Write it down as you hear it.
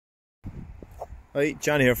Hi,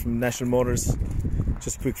 John here from National Motors.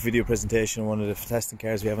 Just a quick video presentation on one of the fantastic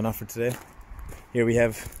cars we have on offer today. Here we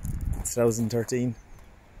have 2013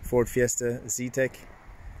 Ford Fiesta Zetec.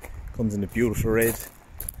 Comes in a beautiful red,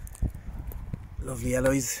 lovely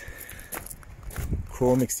alloys,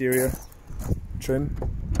 chrome exterior trim,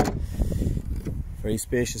 very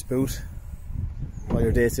spacious boot, all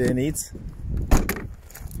your day-to-day needs.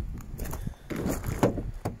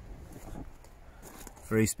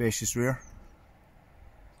 Very spacious rear.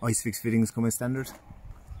 ISOFIX fittings come as standard.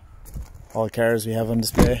 All cars we have on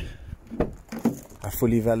display are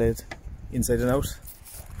fully valid inside and out.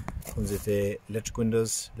 Comes with electric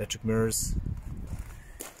windows, electric mirrors.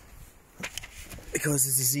 Because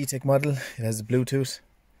it's a Zetec model, it has a Bluetooth,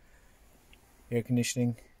 air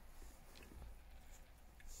conditioning,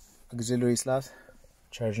 auxiliary slot,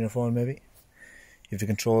 charging your phone maybe. You have the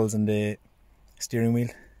controls on the steering wheel.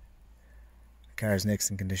 The car is in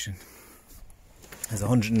excellent condition. Has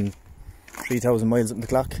 103,000 miles on the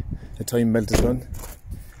clock. The time belt is run.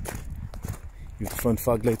 You have the front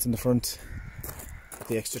fog lights in the front.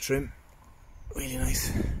 The extra trim. Really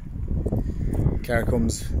nice. Car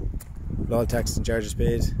comes with all taxes and charges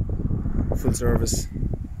paid. Full service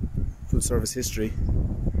history.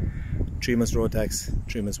 3 months road tax,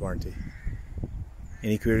 3 months warranty.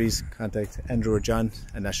 Any queries, contact Andrew or John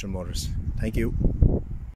at National Motors. Thank you.